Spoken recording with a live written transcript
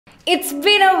It's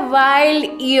been a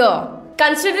wild year.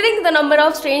 Considering the number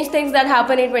of strange things that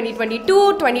happened in 2022,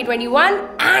 2021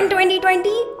 and 2020,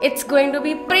 it's going to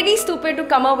be pretty stupid to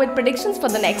come up with predictions for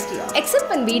the next year. Except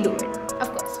when we do it, of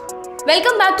course.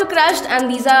 Welcome back to Crushed, and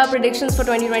these are predictions for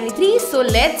 2023, so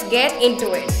let's get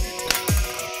into it.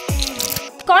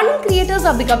 Content creators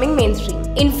are becoming mainstream.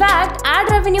 In fact, ad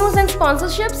revenues and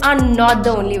sponsorships are not the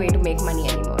only way to make money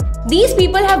anymore. These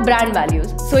people have brand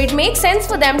values, so it makes sense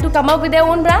for them to come up with their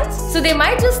own brands. So they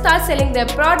might just start selling their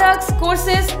products,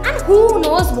 courses, and who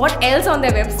knows what else on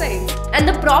their websites. And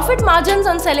the profit margins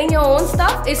on selling your own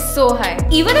stuff is so high.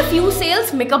 Even a few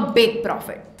sales make a big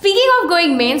profit. Speaking of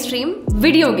going mainstream,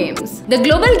 video games. The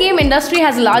global game industry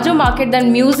has a larger market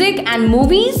than music and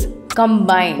movies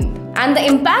combined. And the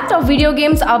impact of video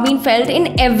games are being felt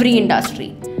in every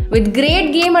industry, with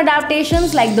great game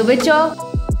adaptations like The Witcher,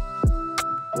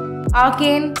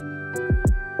 Arcane,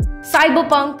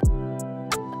 Cyberpunk,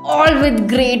 all with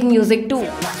great music too.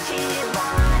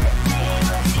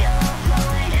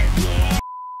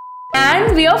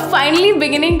 And we are finally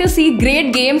beginning to see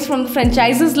great games from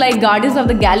franchises like Guardians of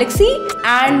the Galaxy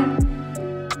and...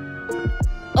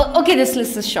 Okay, this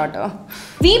list is shorter.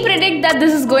 We predict that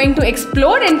this is going to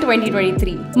explode in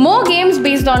 2023. More games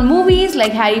based on movies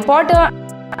like Harry Potter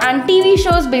and TV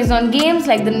shows based on games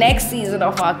like the next season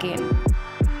of Arcane.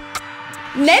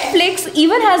 Netflix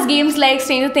even has games like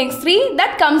Stranger Things 3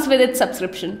 that comes with its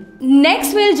subscription.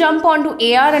 Next, we'll jump on to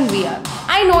AR and VR.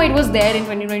 I know it was there in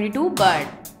 2022, but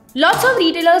lots of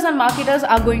retailers and marketers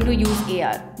are going to use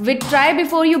AR with try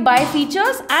before you buy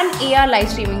features and AR live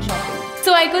streaming shopping.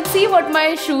 So I could see what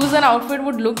my shoes and outfit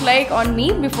would look like on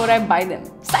me before I buy them.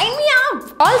 Sign me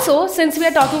up! Also, since we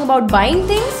are talking about buying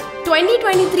things,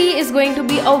 2023 is going to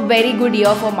be a very good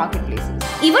year for marketplaces.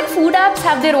 Even food apps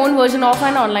have their own version of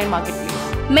an online marketplace.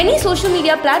 Many social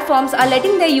media platforms are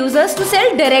letting their users to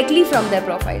sell directly from their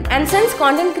profile. And since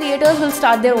content creators will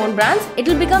start their own brands, it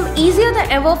will become easier than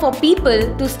ever for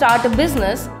people to start a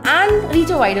business and reach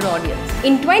a wider audience.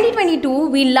 In 2022,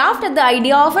 we laughed at the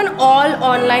idea of an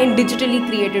all-online digitally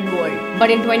created world.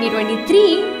 But in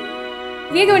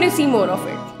 2023, we are going to see more of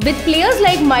it. With players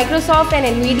like Microsoft and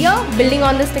Nvidia building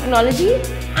on this technology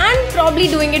and probably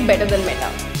doing it better than Meta.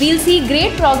 We'll see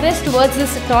great progress towards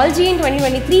this technology in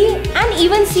 2023 and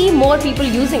even see more people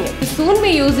using it. We'll soon be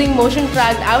using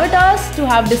motion-tracked avatars to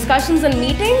have discussions and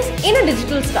meetings in a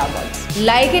digital Starbucks.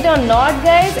 Like it or not,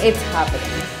 guys, it's happening.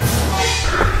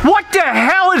 What the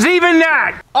hell is even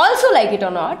that? Also, like it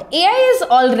or not, AI is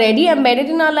already embedded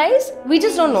in our lives, we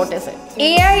just don't notice it.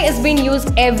 AI is being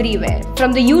used everywhere,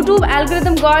 from the YouTube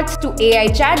algorithm gods to AI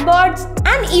chatbots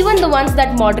and even the ones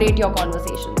that moderate your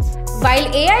conversations.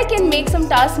 While AI can make some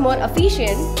tasks more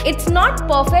efficient, it's not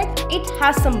perfect, it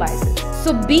has some biases.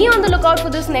 So be on the lookout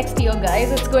for this next year,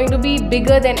 guys. It's going to be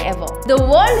bigger than ever. The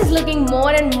world is looking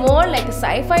more and more like a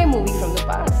sci-fi movie from the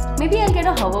past. Maybe I'll get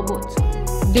a hoverboat soon.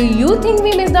 Do you think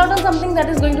we missed out on something that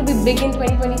is going to be big in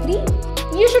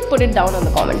 2023? You should put it down on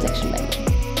the comment section below.